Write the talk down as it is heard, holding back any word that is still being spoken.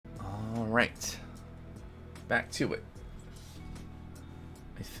right, back to it.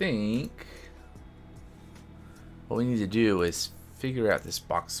 I think what we need to do is figure out this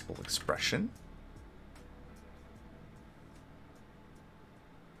boxable expression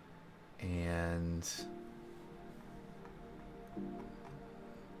and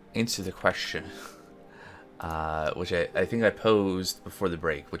answer the question, which I think I posed before the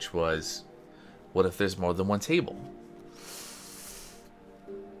break, which was, what if there's more than one table?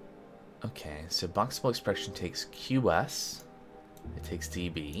 Okay, so boxable expression takes QS, it takes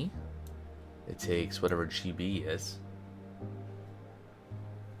DB, it takes whatever GB is.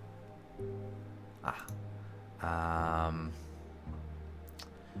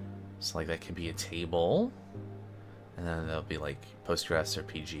 So like that could be a table, and then there'll be like Postgres or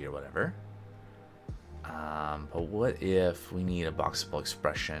PG or whatever. But what if we need a boxable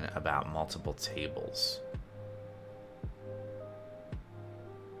expression about multiple tables?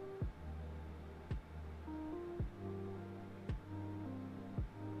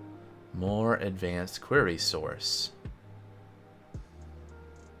 More advanced query source.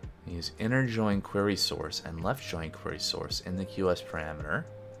 Use inner join query source and left join query source in the QS parameter.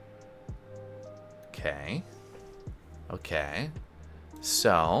 Okay. Okay.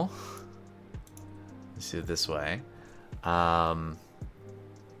 So let's do it this way. So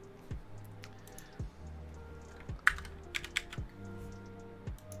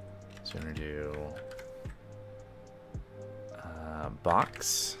we're gonna do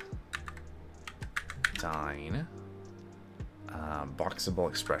box dine boxable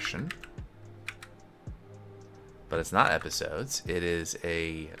expression, but it's not episodes. It is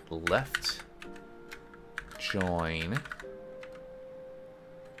a left join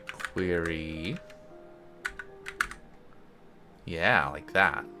query. Yeah, like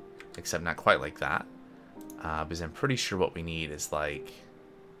that, except not quite like that, because I'm pretty sure what we need is like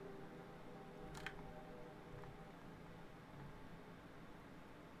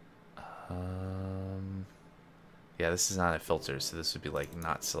yeah, this is not a filter, so this would be like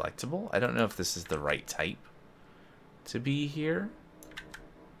not selectable. I don't know if this is the right type to be here.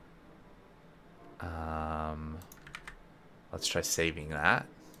 Let's try saving that.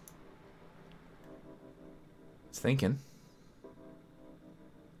 It's thinking.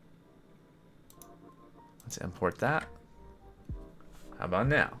 Let's import that. How about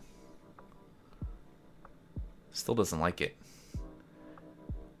now? Still doesn't like it.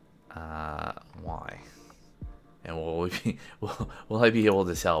 Why? And will I be able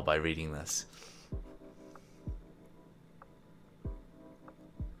to tell by reading this?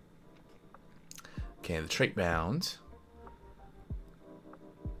 Okay, the trait bound.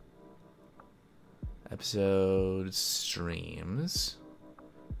 Episode streams.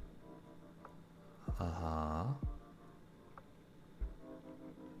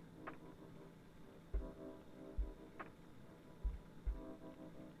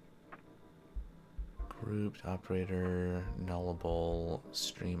 Grouped operator, nullable,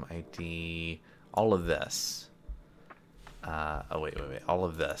 stream ID, all of this. Oh wait, all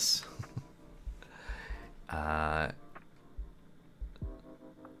of this.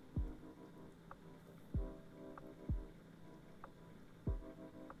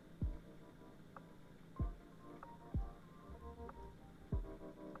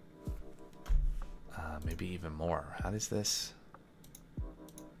 Maybe even more. How does this?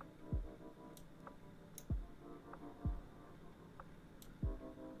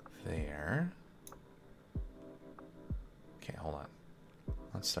 There. Okay, hold on.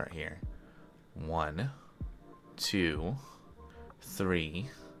 Let's start here. 1, 2, 3.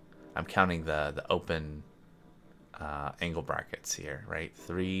 I'm counting the open angle brackets here, right?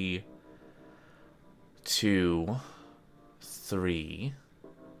 3, 2, 3,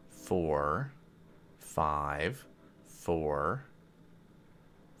 4, 5, 4,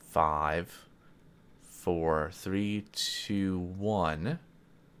 5, 4, 3, 2, 1,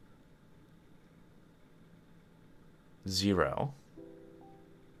 0.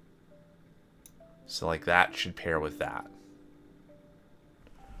 So like that should pair with that.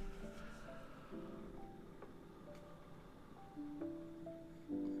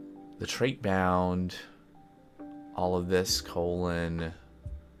 The trait bound, all of this colon.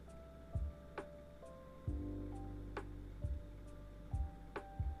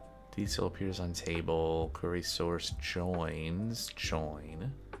 Detail appears on table. Query source joins.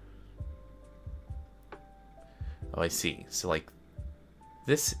 Join. Oh, I see. So like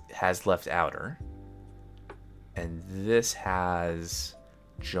this has left outer. And this has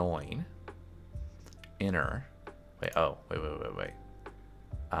join. Inner. Wait, oh, wait.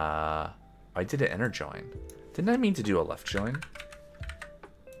 I did an inner join. Didn't I mean to do a left join?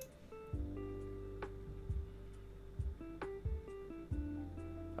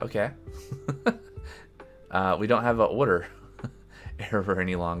 Okay. We don't have an order error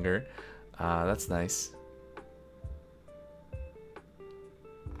any longer. That's nice.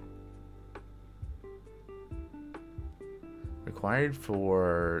 Required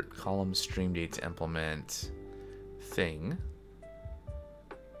for column stream date to implement thing.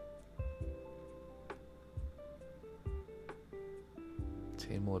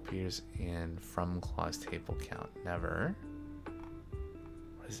 Table appears in from clause table count. Never.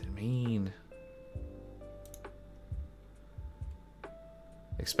 What does it mean?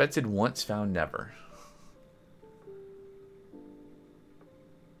 Expected once, found never.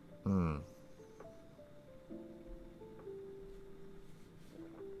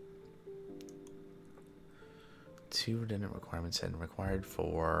 Two redundant requirements and required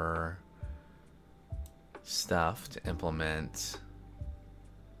for stuff to implement.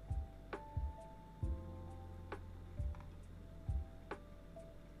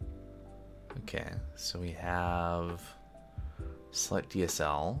 Okay, so we have select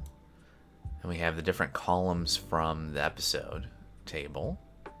DSL, and we have the different columns from the episode table.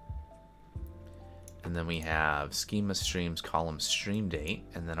 And then we have schema streams column stream date,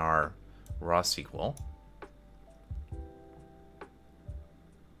 and then our raw SQL.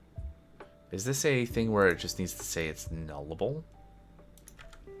 Is this a thing where it just needs to say it's nullable?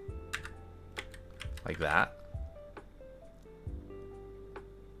 Like that?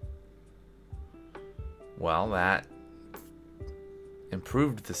 Well, that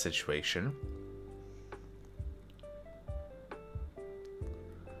improved the situation.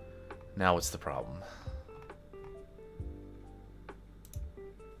 Now what's the problem?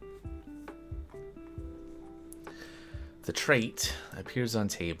 The trait appears on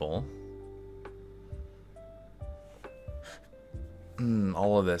table.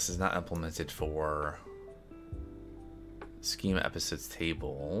 All of this is not implemented for schema episodes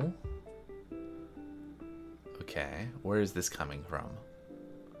table. Okay, where is this coming from?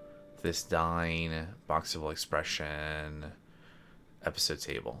 This dine, boxable expression, episode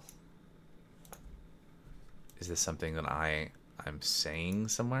table. Is this something that I'm saying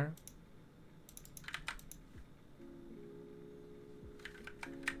somewhere?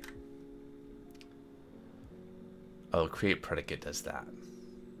 Oh, create predicate does that.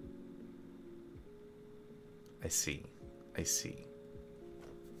 I see. I see.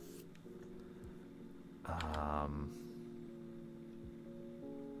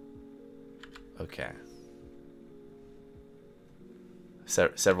 Okay.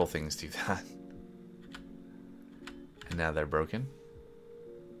 Several things do that. And now they're broken.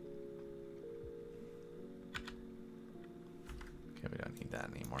 Okay, we don't need that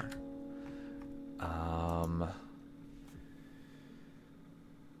anymore.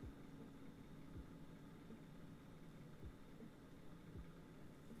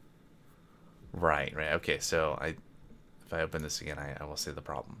 Right. Okay, so if I open this again, I will say the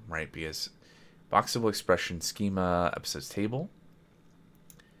problem, right? Because boxable expression schema episodes table.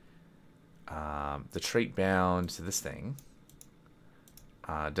 The trait bound to this thing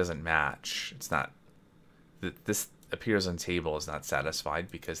doesn't match. It's not. This appears on table is not satisfied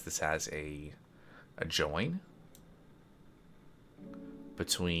because this has a join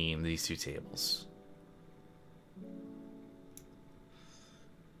between these two tables.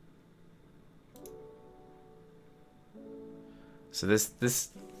 So this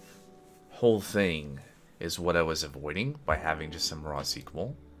whole thing is what I was avoiding by having just some raw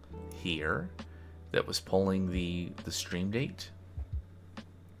SQL here that was pulling the stream date.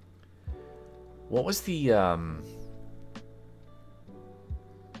 What was the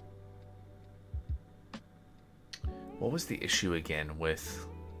issue again with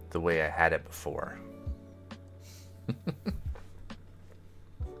the way I had it before?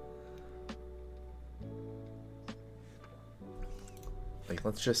 Like,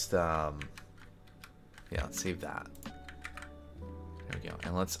 let's just yeah, let's save that. There we go.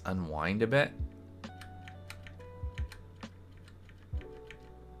 And let's unwind a bit.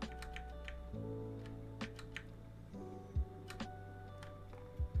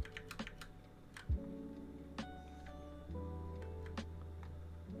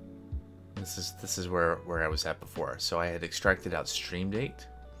 This is where I was at before. So I had extracted out stream date,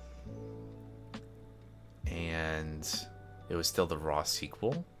 and it was still the raw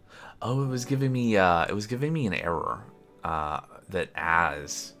SQL. Oh, it was giving me an error that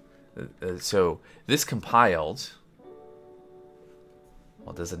as so this compiled.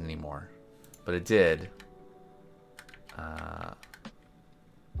 Well, it doesn't anymore, but it did.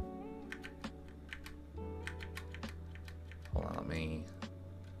 Hold on, let me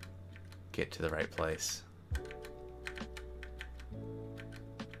get to the right place.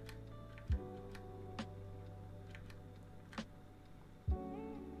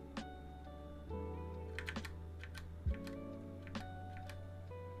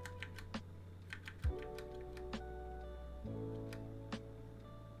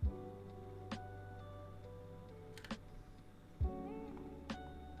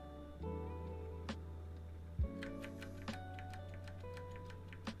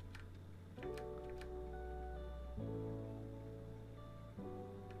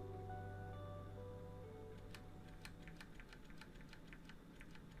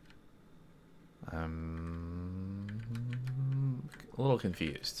 a little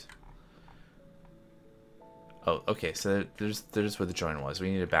confused. Oh, okay. So there's where the join was.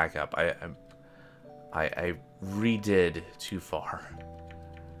 We need to back up. I redid too far.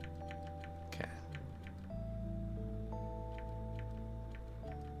 Okay.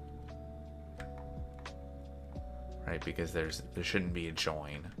 Right, because there shouldn't be a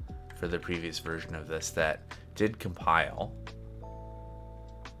join for the previous version of this that did compile.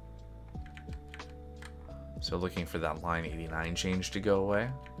 So looking for that line 89 change to go away.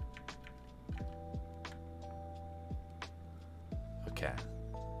 Okay.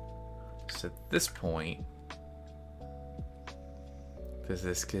 So at this point, does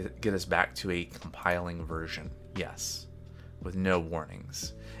this get us back to a compiling version? Yes. With no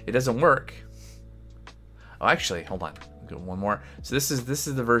warnings. It doesn't work. Oh, actually, hold on. Go one more. So this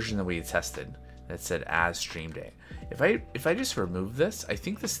is the version that we had tested that said as stream date. If I just remove this, I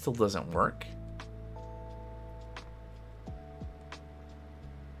think this still doesn't work.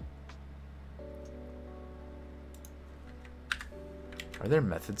 Are there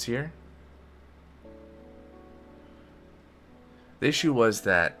methods here? The issue was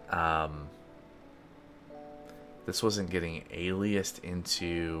that this wasn't getting aliased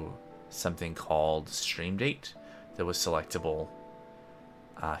into something called stream date that was selectable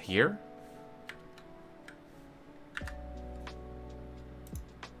here.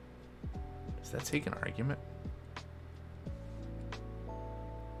 Does that take an argument?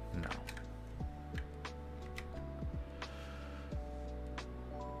 No.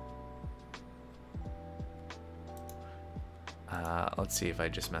 Let's see if I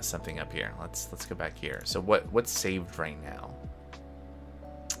just messed something up here. Let's go back here. So what's saved right now?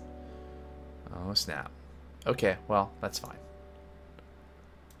 Oh snap. Okay, well that's fine.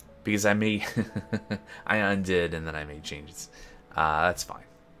 Because I made I undid and then I made changes. That's fine.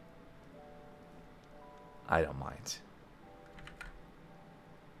 I don't mind.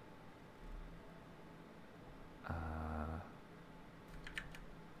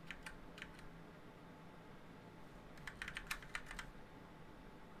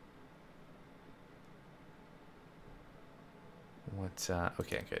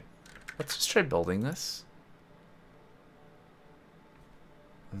 Okay, good. Let's just try building this.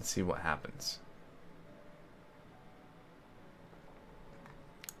 And see what happens.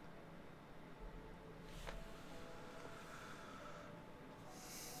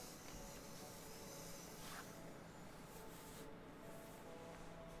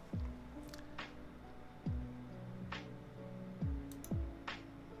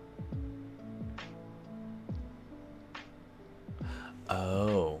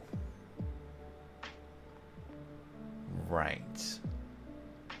 Oh. Right.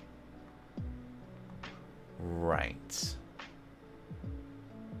 Right.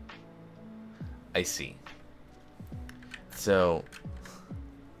 I see. So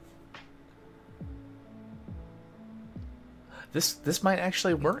this might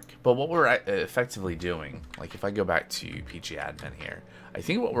actually work, but what we're effectively doing, like if I go back to PG admin here, I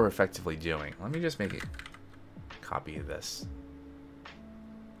think what we're effectively doing, let me just make a copy of this.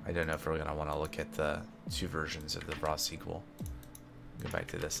 I don't know if we're going to want to look at the two versions of the raw SQL. Go back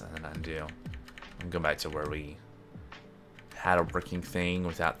to this and then undo. And go back to where we had a working thing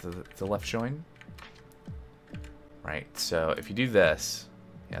without the left join. Right, so if you do this,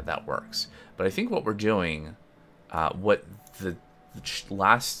 yeah, that works. But I think what we're doing, what the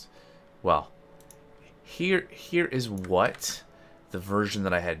last, well, here is what the version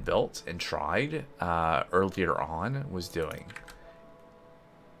that I had built and tried earlier on was doing.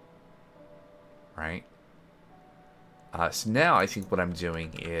 Right? So now I think what I'm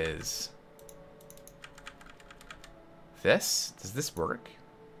doing is this. Does this work?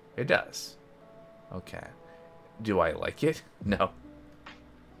 It does. Okay. Do I like it? No.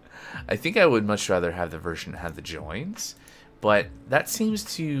 I think I would much rather have the version have the joins, but that seems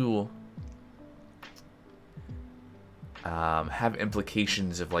to have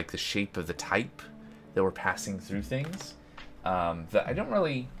implications of like the shape of the type that we're passing through things that I don't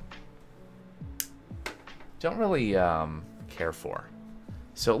really care for.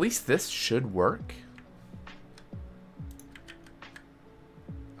 So at least this should work.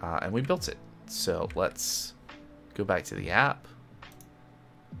 And we built it. So let's go back to the app.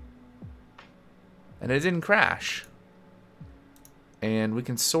 And it didn't crash. And we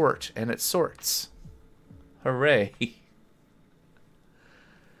can sort, and it sorts. Hooray. You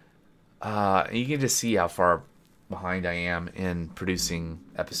can just see how far behind I am in producing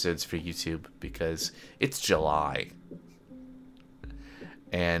episodes for YouTube because it's July.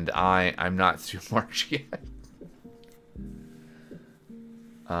 And I'm not through March yet.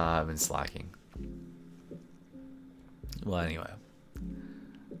 I've been slacking. Well, anyway.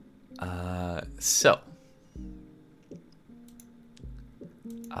 So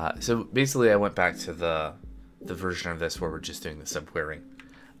basically I went back to the version of this where we're just doing the subquery.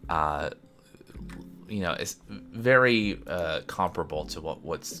 It's very comparable to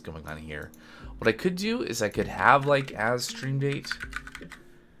what's going on here. What I could do is I could have like as stream date.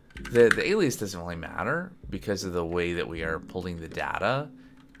 The alias doesn't really matter because of the way that we are pulling the data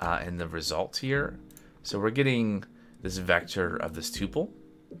and the result here. So we're getting this vector of this tuple,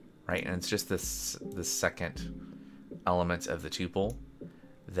 right? And it's just this second element of the tuple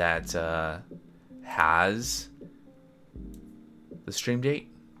that has the stream date.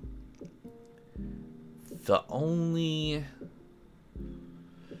 The only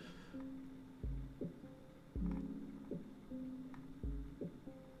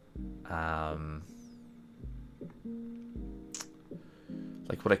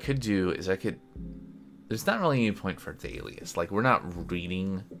like what I could do is there's not really any point for the alias. Like we're not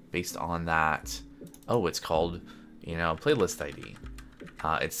reading based on that. Oh, it's called, playlist ID.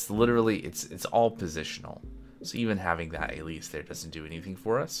 It's literally, it's all positional. So even having that alias there doesn't do anything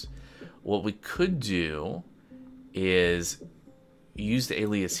for us. What we could do is use the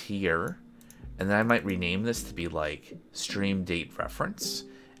alias here, and then I might rename this to be like stream date reference.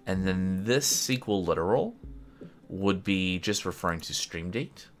 And then this SQL literal would be just referring to stream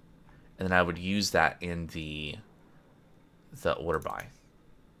date. And then I would use that in the order by.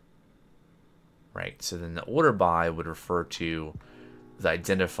 Right, so then the order by would refer to the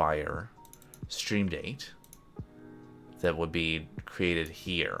identifier stream date that would be created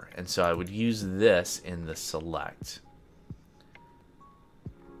here. And so I would use this in the select.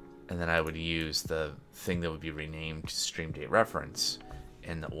 And then I would use the thing that would be renamed to stream date reference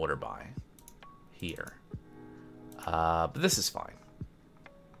in the order by here. But this is fine.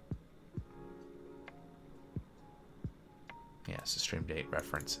 Yeah, so stream date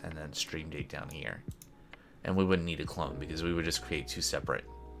reference and then stream date down here. And we wouldn't need a clone because we would just create two separate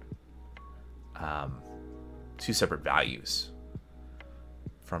values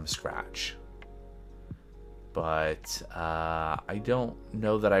from scratch. But I don't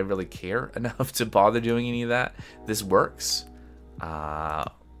know that I really care enough to bother doing any of that. This works. So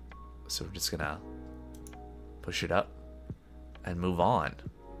we're just gonna push it up and move on,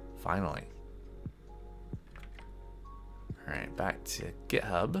 finally. All right, back to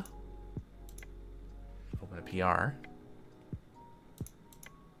GitHub. Open a PR.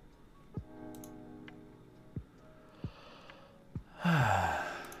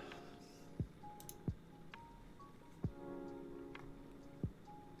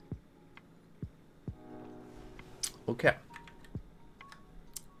 Okay.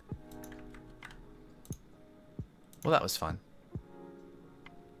 Well, that was fun.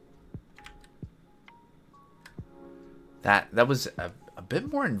 That was a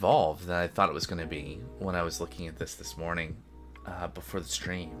bit more involved than I thought it was going to be when I was looking at this morning before the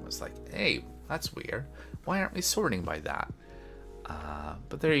stream. I was like, hey, that's weird. Why aren't we sorting by that?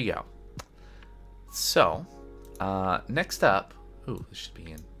 But there you go. So, next up, ooh, this should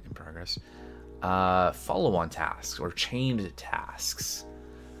be in progress. Follow-on tasks or chained tasks.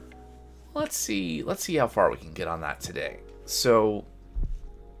 Let's see how far we can get on that today. So,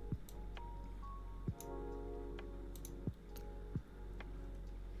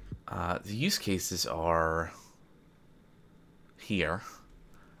 the use cases are here.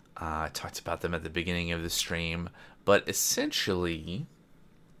 I talked about them at the beginning of the stream, but essentially,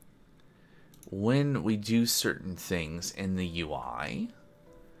 when we do certain things in the UI,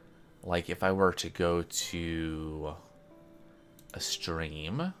 like if I were to go to a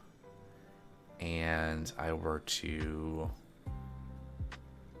stream and I were to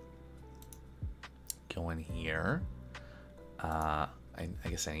go in here, I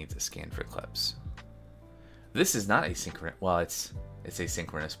guess I need to scan for clips. This is not asynchronous. Well, it's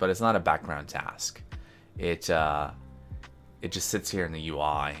asynchronous, but it's not a background task. It just sits here in the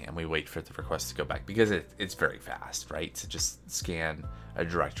UI and we wait for the request to go back because it's very fast, right? To just scan a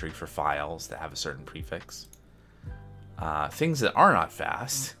directory for files that have a certain prefix. Things that are not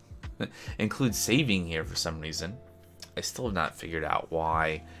fast include saving here for some reason. I still have not figured out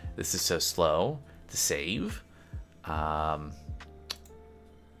why this is so slow to save.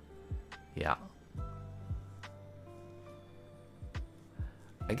 Yeah.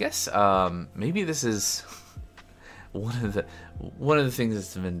 I guess maybe this is one of the things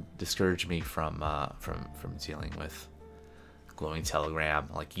that's been discouraged me from dealing with Glowing Telegram.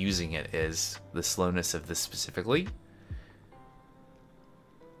 Like using it is the slowness of this specifically.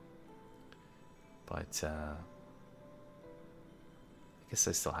 But I guess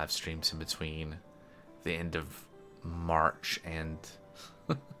I still have streams in between the end of March and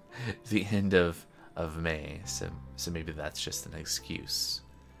the end of May, so maybe that's just an excuse.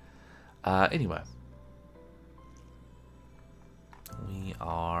 Anyway, we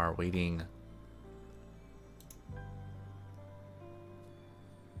are waiting.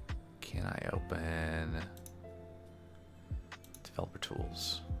 Can I open developer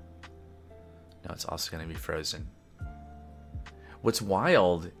tools? No, it's also going to be frozen. What's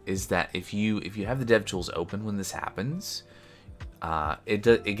wild is that if you have the dev tools open when this happens,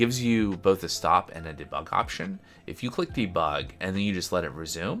 it gives you both a stop and a debug option. If you click debug and then you just let it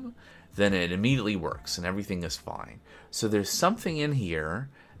resume, then it immediately works and everything is fine. So there's something in here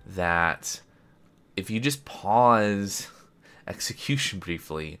that if you just pause execution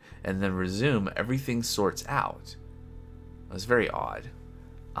briefly and then resume, everything sorts out. It was very odd,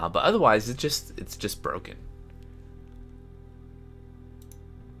 but otherwise it's just broken.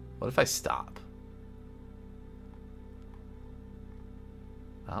 What if I stop?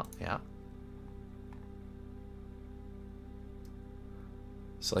 Oh, yeah.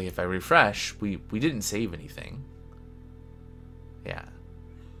 So like if I refresh, we didn't save anything. Yeah.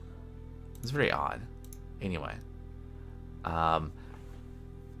 It's very odd. Anyway. I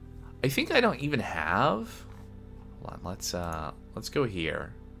think I don't even have. Hold on, let's go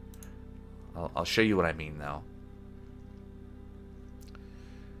here. I'll show you what I mean though.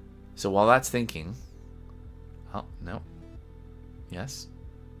 So while that's thinking, oh no, yes,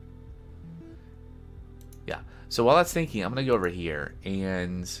 yeah. So while that's thinking, I'm gonna go over here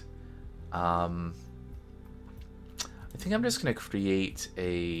and I think I'm just gonna create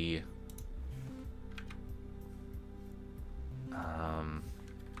a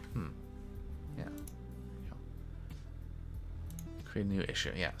create a new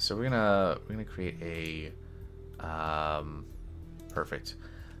issue. Yeah, so we're gonna create a perfect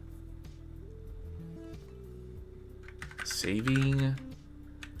saving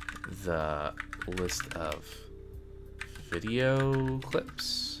the list of video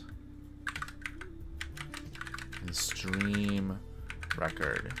clips and stream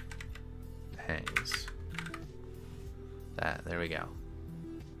record hangs. There we go.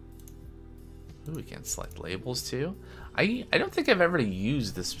 Ooh, we can select labels too. I don't think I've ever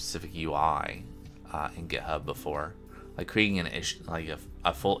used this specific UI in GitHub before, like creating an issue, like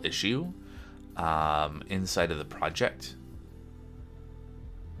a full issue inside of the project.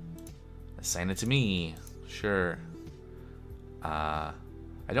 Assign it to me, sure. I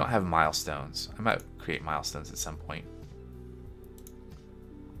don't have milestones. I might create milestones at some point.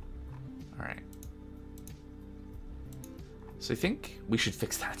 All right. So I think we should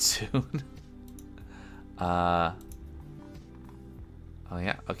fix that soon. Oh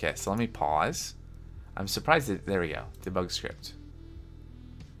yeah, okay, so let me pause. I'm surprised that, there we go, debug script.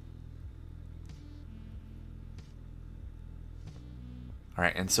 All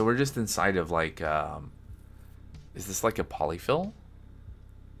right, and so we're just inside of like, is this like a polyfill?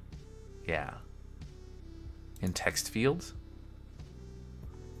 Yeah. In text fields?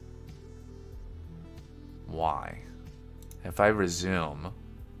 Why? If I resume,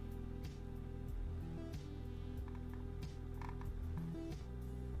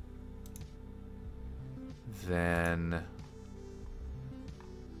 then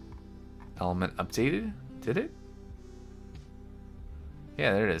element updated, did it?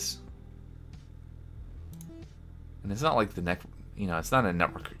 Yeah, there it is. And it's not like it's not a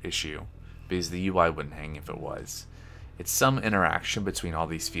network issue because the UI wouldn't hang if it was. It's some interaction between all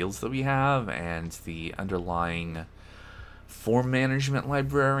these fields that we have and the underlying form management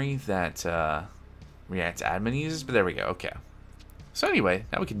library that React admin uses, but there we go, okay. So anyway,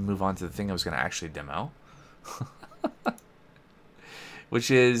 now we can move on to the thing I was going to actually demo. Which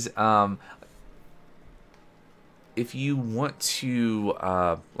is, if you want to,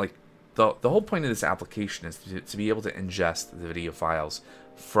 like, the whole point of this application is to be able to ingest the video files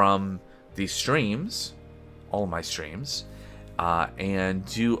from these streams, all of my streams, and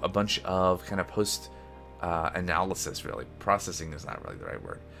do a bunch of kind of post analysis, really. Processing is not really the right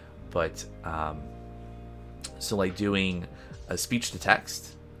word. But, so like doing a speech to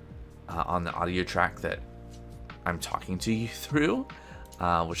text on the audio track that I'm talking to you through,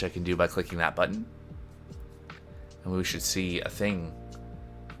 which I can do by clicking that button. And we should see a thing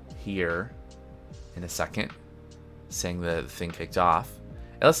here in a second saying the thing kicked off.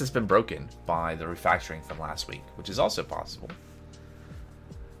 Unless it's been broken by the refactoring from last week, which is also possible.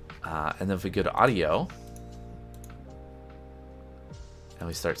 And then if we go to audio, and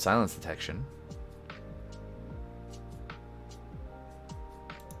we start silence detection,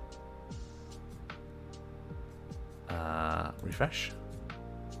 refresh.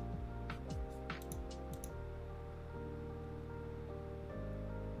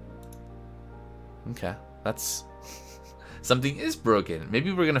 Okay, that's something is broken.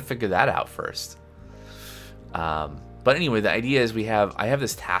 Maybe we're gonna figure that out first. But anyway, the idea is I have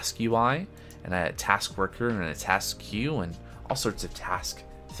this task UI and a task worker and a task queue and all sorts of task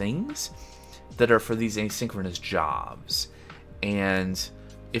things that are for these asynchronous jobs. And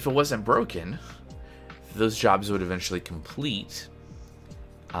if it wasn't broken, those jobs would eventually complete.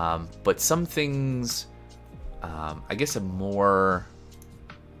 But some things, I guess a more,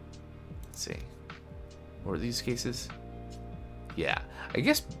 let's see, what are these cases? Yeah, I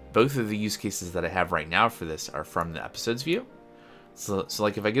guess both of the use cases that I have right now for this are from the episodes view. So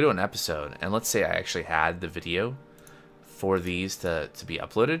like if I go to an episode, and let's say I actually had the video for these to be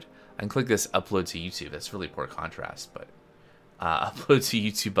uploaded, I can click this upload to YouTube. That's really poor contrast, but upload to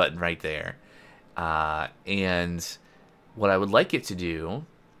YouTube button right there. And what I would like it to do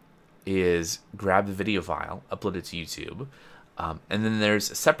is grab the video file, upload it to YouTube, and then there's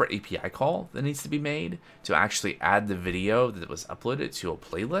a separate API call that needs to be made to actually add the video that was uploaded to a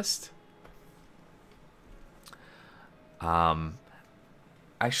playlist.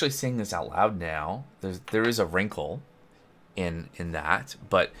 Actually saying this out loud now, there is a wrinkle in that,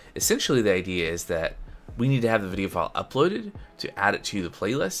 but essentially the idea is that we need to have the video file uploaded to add it to the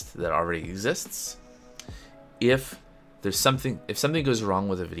playlist that already exists. If something goes wrong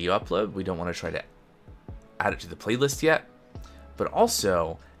with a video upload, we don't want to try to add it to the playlist yet. But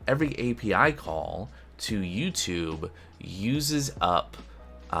also, every API call to YouTube uses up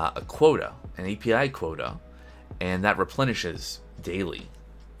a quota, an API quota, and that replenishes daily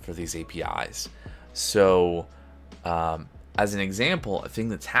for these APIs. So, as an example, a thing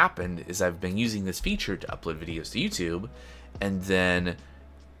that's happened is I've been using this feature to upload videos to YouTube, and then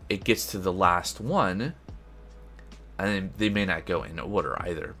it gets to the last one, and they may not go in order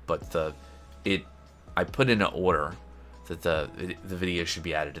either, but I put in an order that the video should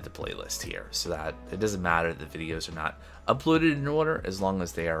be added to the playlist here, so that it doesn't matter that the videos are not uploaded in order as long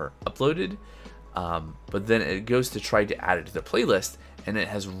as they are uploaded. But then it goes to try to add it to the playlist, and it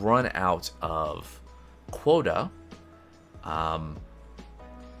has run out of quota. A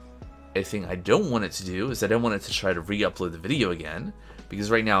thing I don't want it to do is I don't want it to try to re-upload the video again, because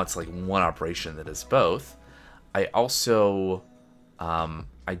right now it's like one operation that is both. I also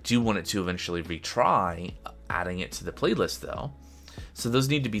I do want it to eventually retry adding it to the playlist though. So those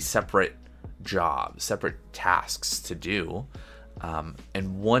need to be separate jobs, separate tasks to do,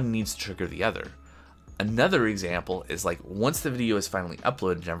 and one needs to trigger the other. Another example is like once the video is finally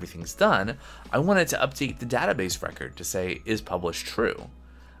uploaded and everything's done, I want it to update the database record to say is published true.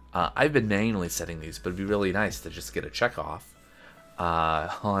 I've been manually setting these, but it'd be really nice to just get a check off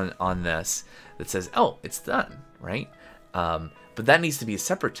on this that says, oh, it's done, right? But that needs to be a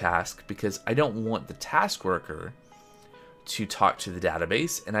separate task because I don't want the task worker to talk to the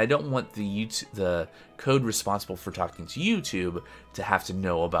database, and I don't want the code responsible for talking to YouTube to have to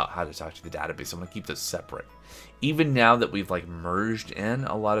know about how to talk to the database. I'm going to keep those separate. Even now that we've like merged in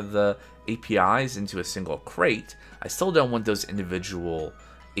a lot of the APIs into a single crate, I still don't want those individual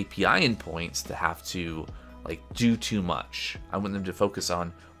API endpoints to have to like do too much. I want them to focus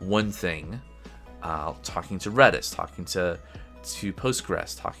on one thing, talking to Redis, talking to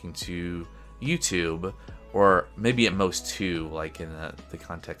Postgres, talking to YouTube, or maybe at most two, like in the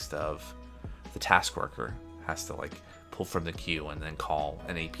context of the task worker has to like pull from the queue and then call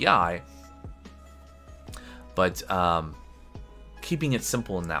an API. But keeping it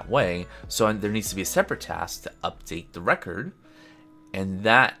simple in that way, so there needs to be a separate task to update the record, and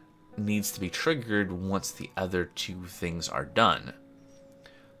that needs to be triggered once the other two things are done.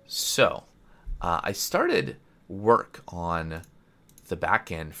 So I started work on the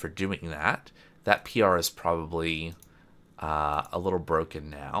backend for doing that. That PR is probably a little broken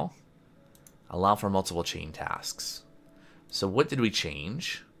now. Allow for multiple chain tasks. So what did we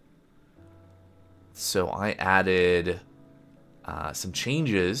change? So I added some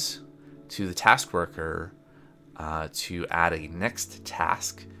changes to the task worker to add a next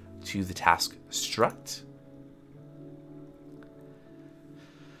task to the task struct.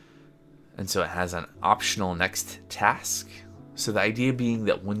 And so it has an optional next task. So the idea being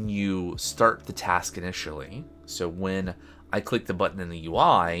that when you start the task initially, so when I click the button in the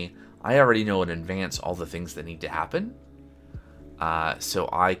UI, I already know in advance all the things that need to happen. So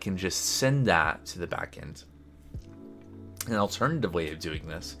I can just send that to the backend. An alternative way of doing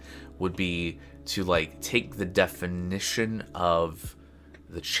this would be to like take the definition of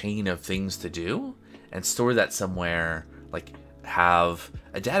the chain of things to do and store that somewhere, like have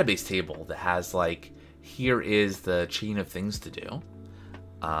a database table that has like, here is the chain of things to do.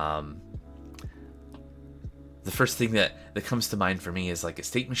 the first thing that comes to mind for me is like a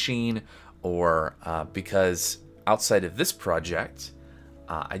state machine, or because outside of this project,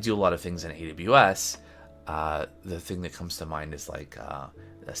 I do a lot of things in AWS. The thing that comes to mind is like a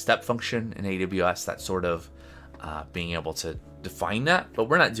step function in AWS, that sort of being able to define that, but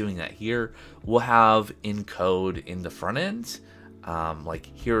we're not doing that here. We'll have in code in the front end, like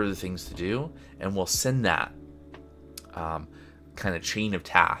here are the things to do, and we'll send that kind of chain of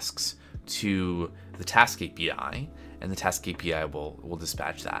tasks to the task API, and the task API will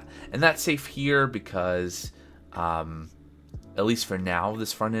dispatch that. And that's safe here because at least for now,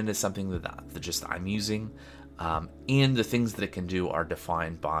 this front end is something that just I'm using, and the things that it can do are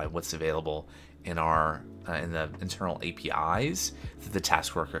defined by what's available in our in the internal APIs that the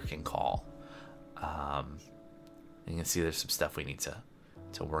task worker can call. You can see there's some stuff we need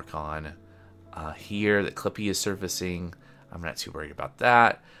to work on here that Clippy is surfacing. I'm not too worried about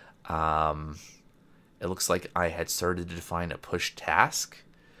that. It looks like I had started to define a push task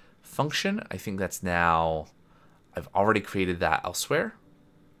function. I think that's now, I've already created that elsewhere.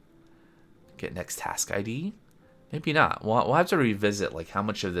 Get next task ID. Maybe not. We'll have to revisit like how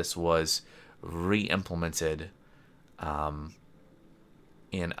much of this was re-implemented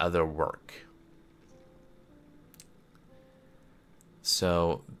in other work.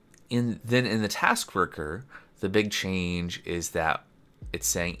 So in the task worker, the big change is that it's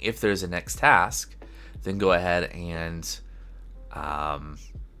saying if there's a next task, then go ahead and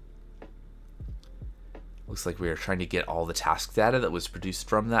looks like we are trying to get all the task data that was produced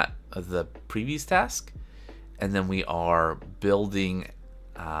from that of the previous task, and then we are building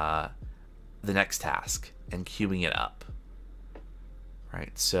the next task and queuing it up.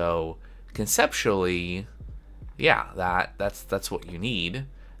 Right. So conceptually, yeah, that's what you need.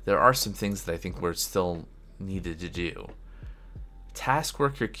 There are some things that I think we're still needed to do. Task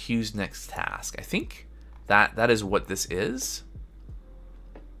worker queues next task. I think that is what this is.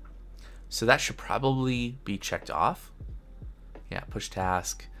 So that should probably be checked off. Yeah, push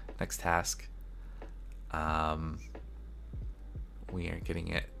task, next task. We are getting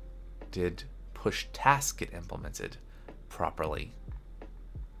it. Did push task get implemented properly?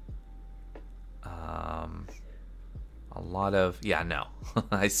 A lot of, yeah, no,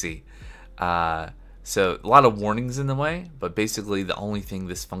 I see. So a lot of warnings in the way, but basically the only thing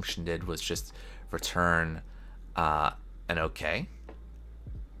this function did was just return an OK.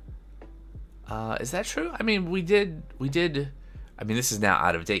 Is that true? I mean, we did, I mean, this is now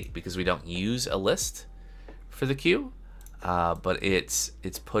out of date because we don't use a list for the queue, but it's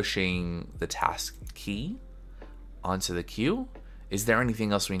pushing the task key onto the queue. Is there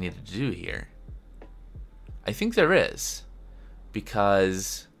anything else we needed to do here? I think there is,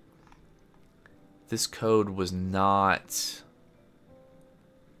 because this code was not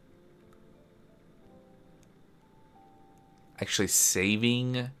actually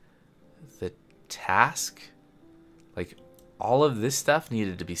saving the task. Like, all of this stuff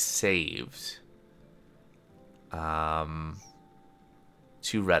needed to be saved to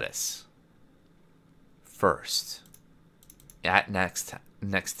Redis first at next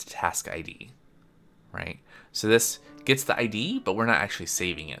task ID, right? So this gets the ID, but we're not actually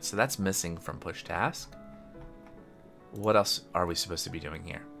saving it. So that's missing from push task. What else are we supposed to be doing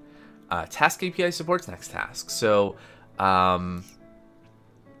here? Task API supports next task. So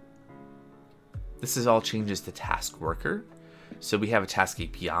this is all changes to task worker. So we have a task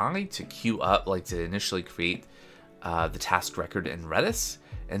API to queue up, like to initially create the task record in Redis.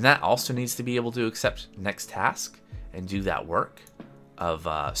 And that also needs to be able to accept next task and do that work of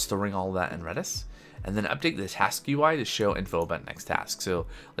storing all of that in Redis. And then update the task UI to show info about next task. So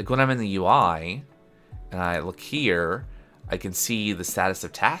like when I'm in the UI and I look here, I can see the status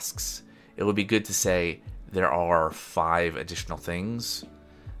of tasks. It would be good to say there are 5 additional things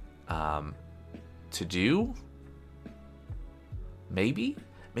to do. Maybe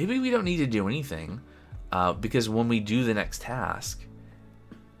we don't need to do anything because when we do the next task,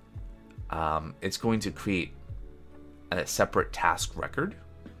 it's going to create a separate task record.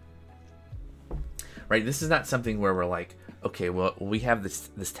 Right, this is not something where we're like, okay, well, we have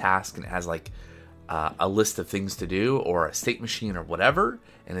this task and it has like a list of things to do or a state machine or whatever,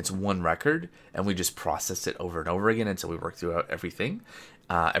 and it's one record, and we just process it over and over again until we work through everything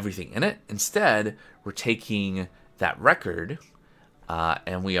in it. Instead, we're taking that record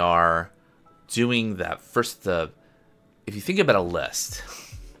and we are doing that first. If you think about a list,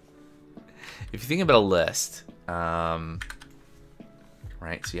 right?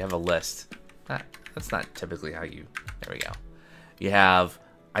 So you have a list. That's not typically how you, there we go. You have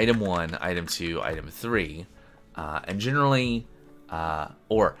item 1, item 2, item 3, and generally,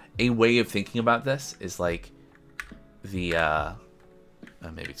 or a way of thinking about this is like the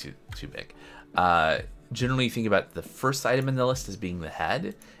maybe too big. Generally, think about the first item in the list as being the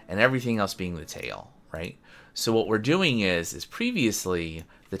head, and everything else being the tail, right? So what we're doing is previously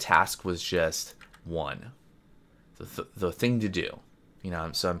the task was just one, the thing to do, you know.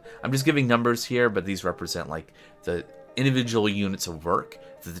 So I'm just giving numbers here, but these represent like the individual units of work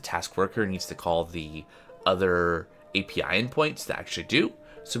that the task worker needs to call the other API endpoints to actually do.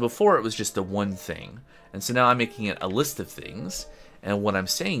 So before it was just the one thing, and so now I'm making it a list of things. And what I'm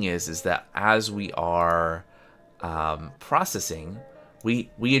saying is that as we are processing, we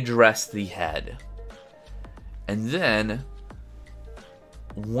address the head. And then,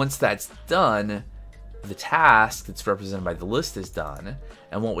 once that's done, the task that's represented by the list is done.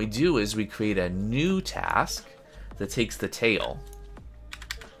 And what we do is we create a new task that takes the tail,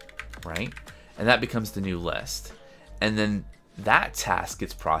 right? And that becomes the new list. And then that task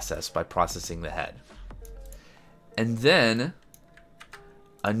gets processed by processing the head. And then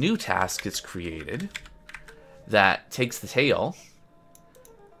a new task gets created that takes the tail,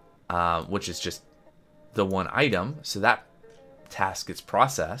 which is just the one item, so that task gets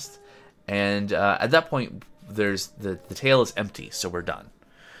processed, and at that point there's the tail is empty, so we're done.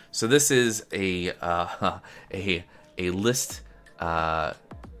 So this is a list traversal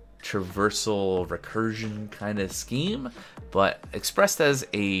recursion kind of scheme, but expressed as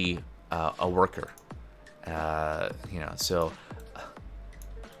a worker. You know, so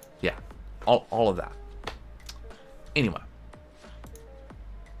yeah, all of that. Anyway.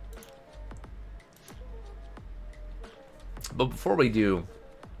 But before we do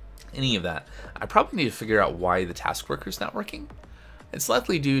any of that, I probably need to figure out why the task worker is not working. It's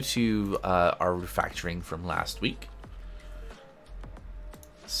likely due to our refactoring from last week.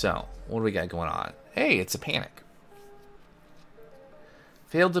 So, what do we got going on? Hey, it's a panic.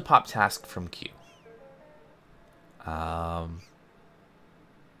 Failed to pop task from queue.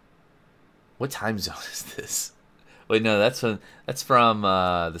 What time zone is this? Wait, no, that's from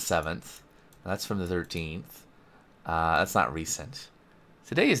the 7th. That's from the 13th. That's not recent.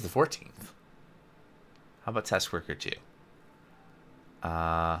 Today is the 14th. How about task worker 2?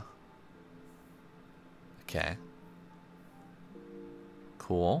 Okay.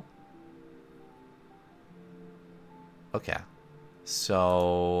 Cool. Okay.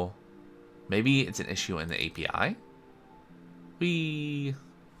 So maybe it's an issue in the API.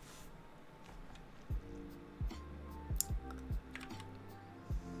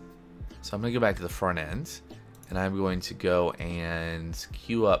 So I'm going to go back to the front end, and I'm going to go and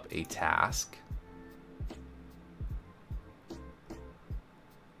queue up a task.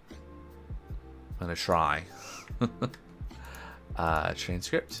 I'm going to try.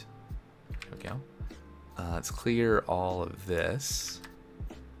 Transcript. There we go. Let's clear all of this,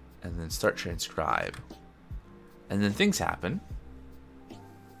 and then start transcribe. And then things happen.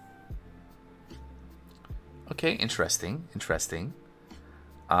 Okay, interesting.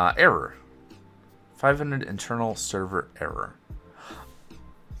 Error. 500 internal server error.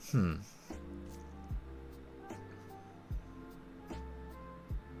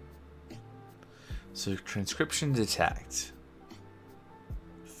 So transcription detect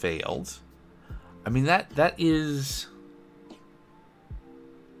failed. I mean, that is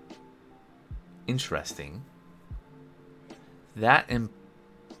interesting.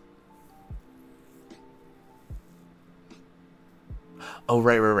 Oh,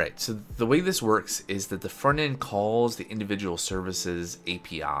 right. So the way this works is that the front end calls the individual services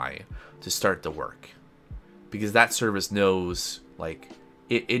API to start the work, because that service knows, like,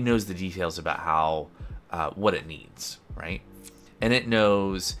 it knows the details about how what it needs, right? And it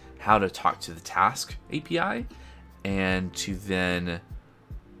knows how to talk to the task API and to then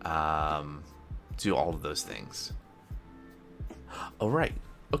do all of those things. Oh, right.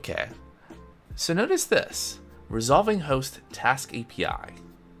 Okay. So notice this. Resolving host task API.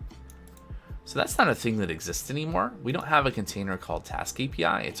 So that's not a thing that exists anymore. We don't have a container called task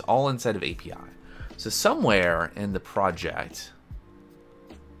API. It's all inside of API. So somewhere in the project,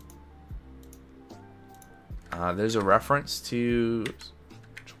 there's a reference to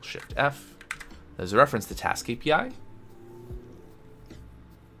Shift F. There's a reference to task API.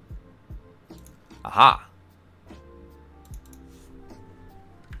 Aha.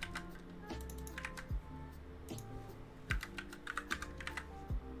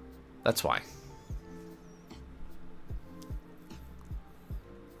 That's why.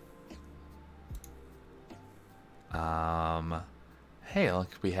 Hey, look,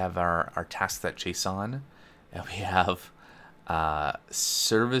 we have our task.json, and we have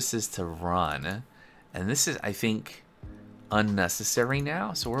services to run, and this is, I think, unnecessary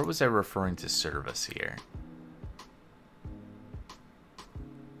now. So where was I referring to service here?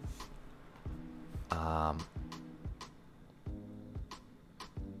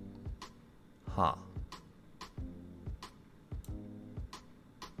 Huh.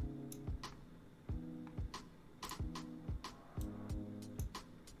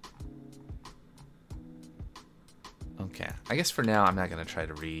 Okay, I guess for now I'm not going to try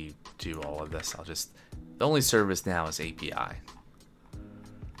to redo all of this. I'll just, the only service now is API.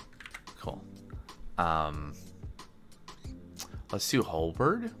 Cool. Let's do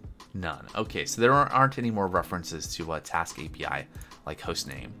Holbird. None. Okay, so there aren't any more references to task API like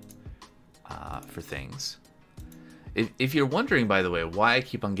hostname for things. If you're wondering, by the way, why I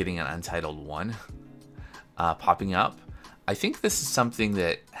keep on getting an untitled one popping up, I think this is something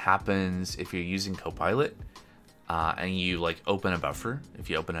that happens if you're using Copilot and you like open a buffer. If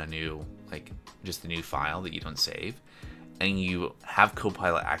you open a new, like just a new file that you don't save, and you have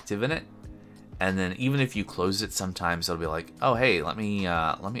Copilot active in it, and then even if you close it, sometimes it'll be like, oh hey, let me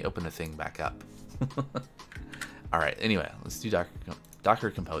open the thing back up. All right. Anyway, let's do Docker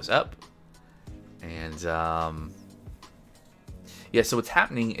compose up, and yeah. So what's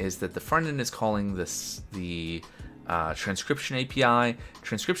happening is that the front end is calling this the transcription API.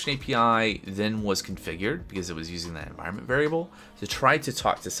 Transcription API then was configured because it was using that environment variable to try to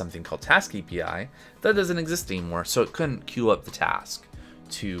talk to something called task API that doesn't exist anymore, so it couldn't queue up the task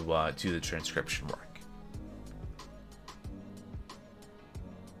to do the transcription work.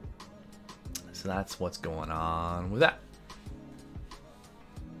 So that's what's going on with that.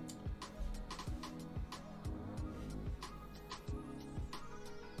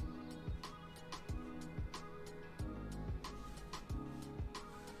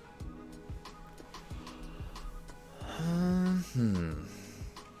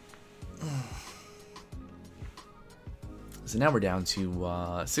 So now we're down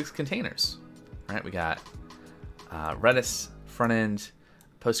to 6 containers. All right, we got Redis, front end,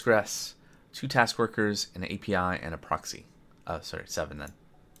 Postgres, 2 task workers, an API, and a proxy. Oh, sorry, 7 then.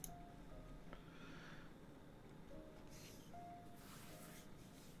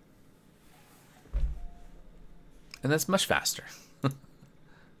 And that's much faster.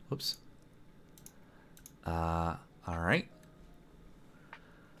 Whoops. All right.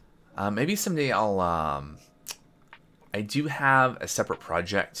 Maybe someday I'll... I do have a separate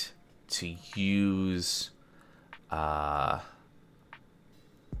project to use, boy,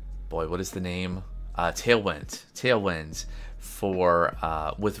 what is the name? Tailwind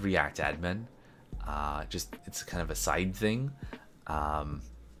for, with React Admin. Just, it's kind of a side thing. Yeah.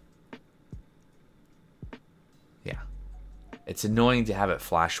 It's annoying to have it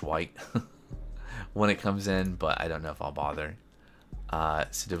flash white when it comes in, but I don't know if I'll bother.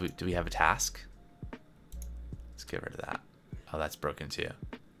 So do we have a task? Let's get rid of that. Oh, that's broken too.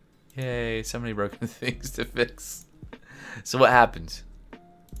 Yay, so many broken things to fix. So what happened?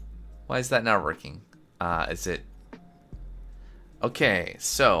 Why is that not working? Is it... Okay,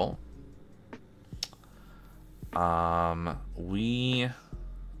 so... we...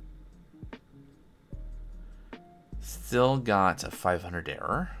 still got a 500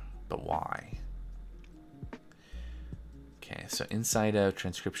 error, but why? Okay, so inside of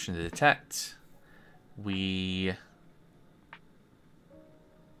transcription to detect... we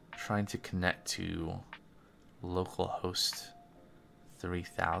trying to connect to localhost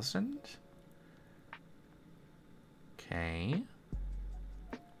 3000. Okay.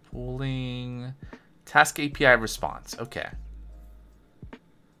 Pooling task API response. Okay.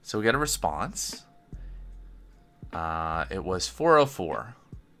 So we got a response. It was 404.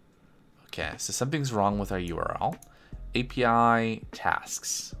 Okay, so something's wrong with our URL. API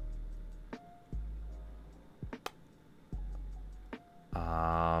tasks.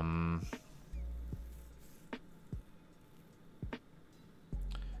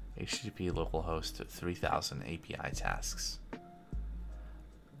 HTTP localhost 3000 API tasks.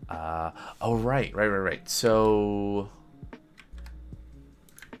 Oh, right. So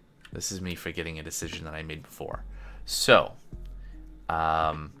this is me forgetting a decision that I made before. So,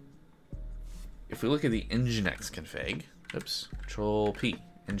 if we look at the Nginx config, oops, Control P,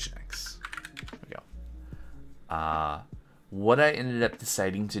 Nginx. There we go. What I ended up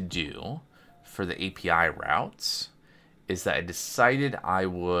deciding to do for the API routes is that I decided I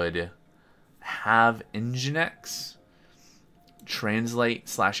would have Nginx translate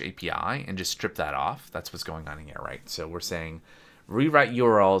 /API and just strip that off. That's what's going on here, right? So we're saying rewrite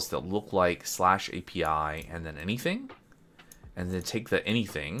URLs that look like /API and then anything, and then take the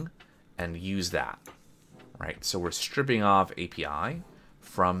anything and use that, right? So we're stripping off API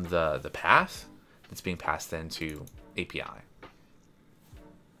from the path that's being passed into API.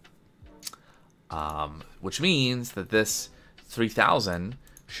 Which means that this 3000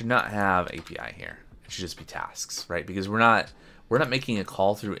 should not have API here. It should just be tasks, right? Because we're not making a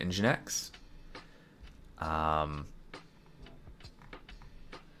call through Nginx.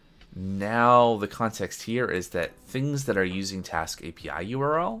 Now the context here is that things that are using task API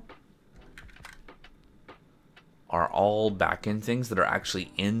URL are all backend things that are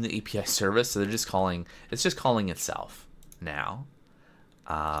actually in the API service. So they're just calling, it's just calling itself now.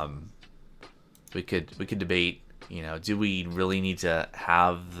 We could debate, you know, do we really need to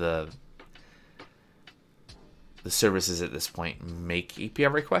have the services at this point make API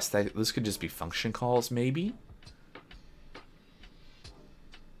requests? This could just be function calls, maybe.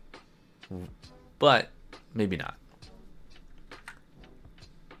 But maybe not.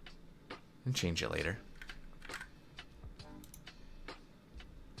 And change it later.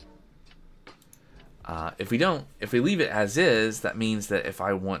 If we leave it as is, that means that if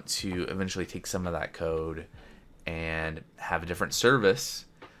I want to eventually take some of that code and have a different service,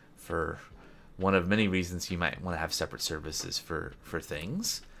 for one of many reasons you might want to have separate services for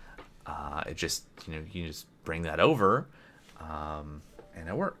things, it just, you know, you just bring that over, and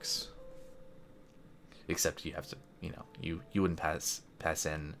it works. Except you have to, you know, you wouldn't pass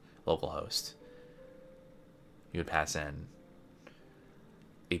in localhost. You would pass in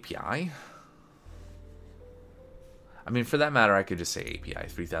API. I mean, for that matter, I could just say API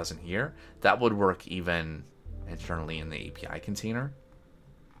 3000 here. That would work even internally in the API container.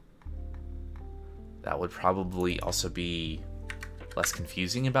 That would probably also be less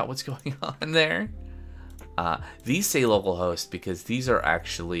confusing about what's going on there. These say localhost because these are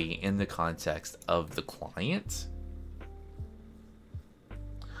actually in the context of the client.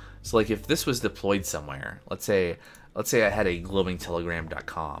 So like if this was deployed somewhere, let's say I had a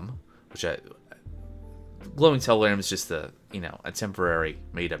glowingtelegram.com, which Glowing Telegram is just a temporary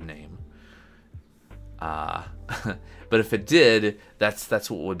made-up name. But if it did, that's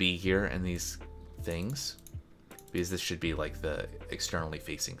what would be here in these things, because this should be like the externally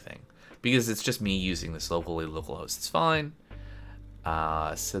facing thing. Because it's just me using this locally, localhost. It's fine.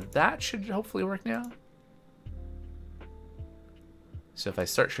 So that should hopefully work now. So if I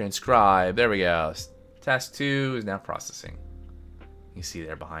start transcribe, there we go. Task 2 is now processing. You see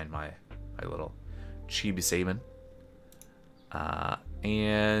there behind my little Chibi Saban.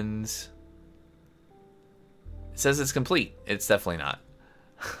 And it says it's complete. It's definitely not.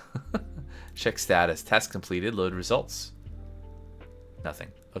 Check status. Task completed. Load results. Nothing.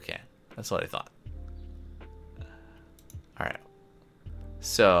 Okay. That's what I thought. Alright.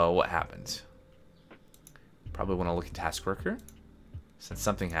 So what happened? Probably want to look at task worker, since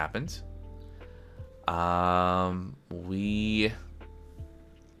something happened. We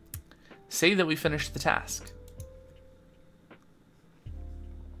say that we finished the task.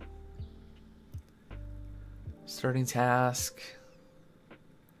 Starting task.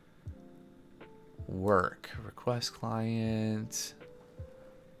 Work. Request client.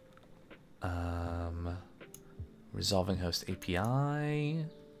 Resolving host API.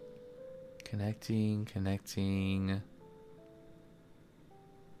 Connecting.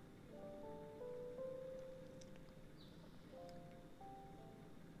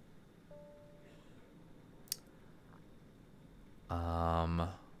 I'm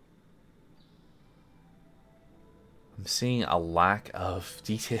seeing a lack of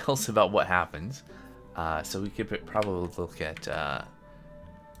details about what happened. So we could probably look at the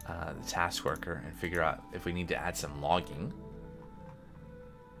task worker and figure out if we need to add some logging.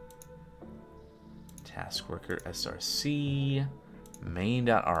 Task worker src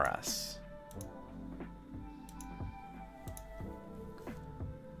main.rs.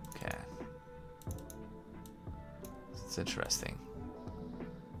 Okay. It's interesting.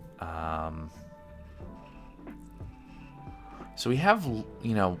 So we have,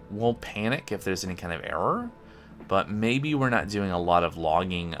 we'll panic if there's any kind of error, but maybe we're not doing a lot of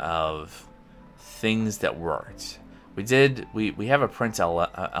logging of things that worked. We have a print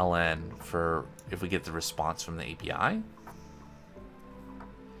ln for if we get the response from the API.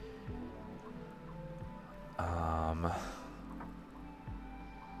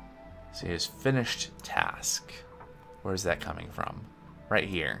 So here's finished task. Where's that coming from? Right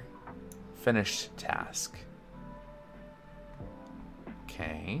here. Finished task.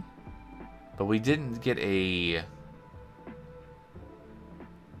 Okay. But we didn't get a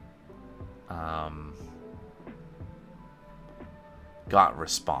got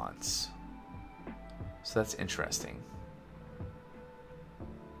response. So that's interesting.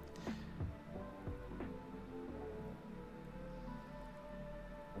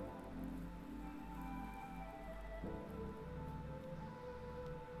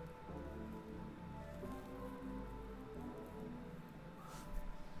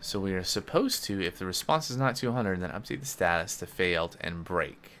 So we are supposed to, if the response is not 200, then update the status to failed and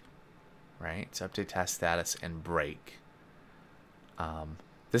break. Right? So update task status and break.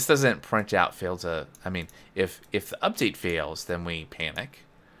 This doesn't print out fail to... I mean, if the update fails, then we panic.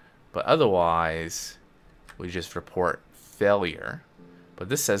 But otherwise, we just report failure. But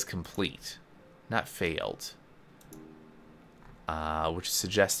this says complete, not failed. Which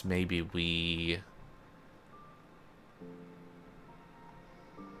suggests maybe we...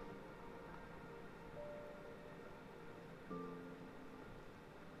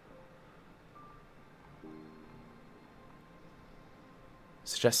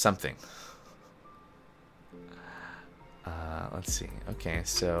 suggest something. Let's see. Okay,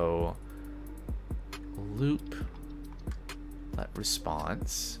 so loop let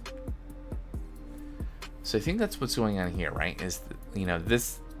response. So I think that's what's going on here, right? Is you know,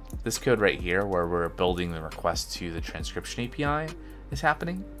 this code right here where we're building the request to the transcription API is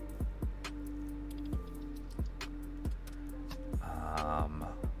happening.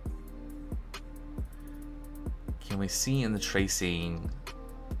 Can we see in the tracing?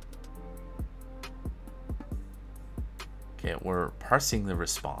 Okay, we're parsing the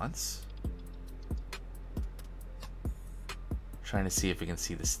response. Trying to see if we can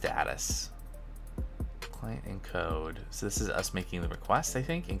see the status. Client encode. So this is us making the request, I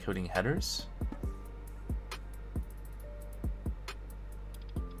think, encoding headers.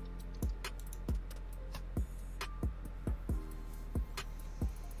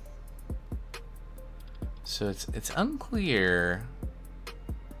 So it's unclear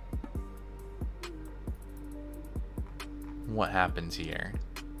what happens here.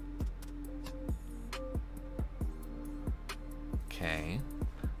 Okay.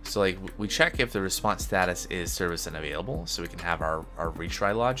 So like we check if the response status is service unavailable, so we can have our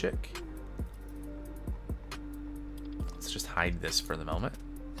retry logic. Let's just hide this for the moment.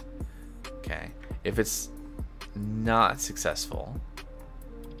 Okay. If it's not successful,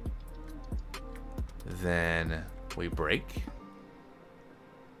 then we break.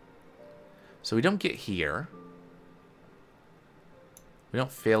 So we don't get here. We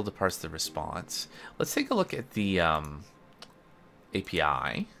don't fail to parse the response. Let's take a look at the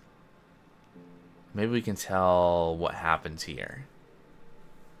API. Maybe we can tell what happens here.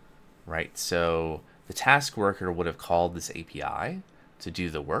 Right, so the task worker would have called this API to do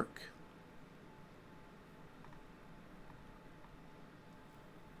the work.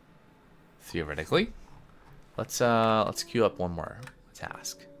 Theoretically. Let's queue up one more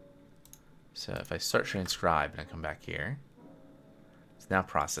task. So if I start transcribe and I come back here, it's now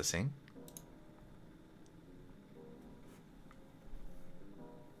processing.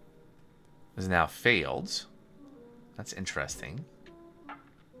 It's now failed. That's interesting.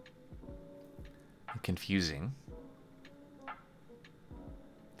 And confusing.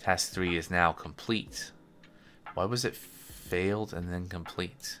 Task 3 is now complete. Why was it failed and then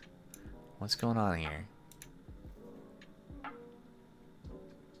complete? What's going on here?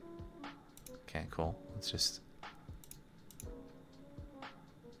 Okay, cool. Let's just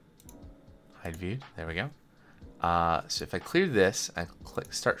hide view. There we go. So if I clear this, I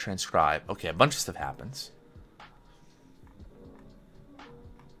click start transcribe. Okay, a bunch of stuff happens.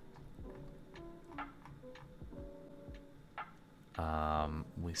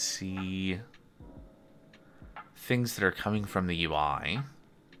 We see things that are coming from the UI.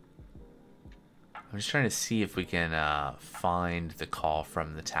 I'm just trying to see if we can find the call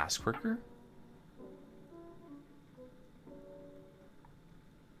from the task worker.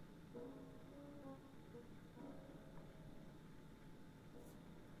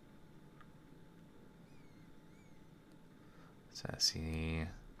 So I see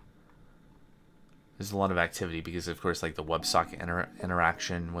there's a lot of activity because, of course, like the WebSocket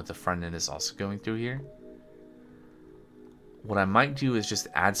interaction with the front end is also going through here. What I might do is just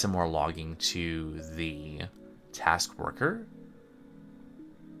add some more logging to the task worker.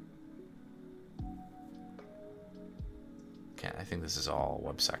 Okay, I think this is all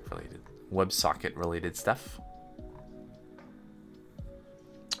WebSocket related stuff.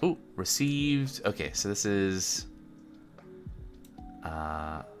 Oh, received. Okay, so this is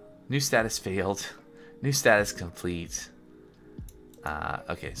new status failed, new status complete.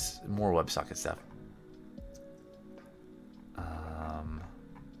 Okay, more WebSocket stuff.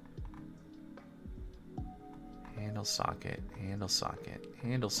 Handle socket, handle socket,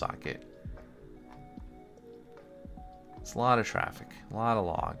 handle socket. It's a lot of traffic, a lot of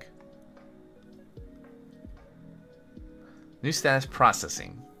log. New status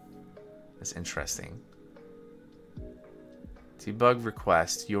processing. That's interesting. Debug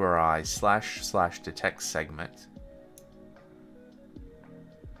request URI // detect segment.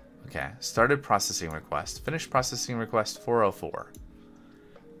 Okay, started processing request. Finished processing request 404.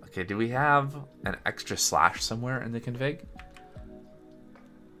 Okay, do we have an extra slash somewhere in the config?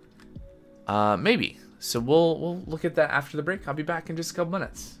 Maybe. So we'll look at that after the break. I'll be back in just a couple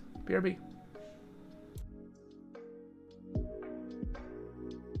minutes. BRB.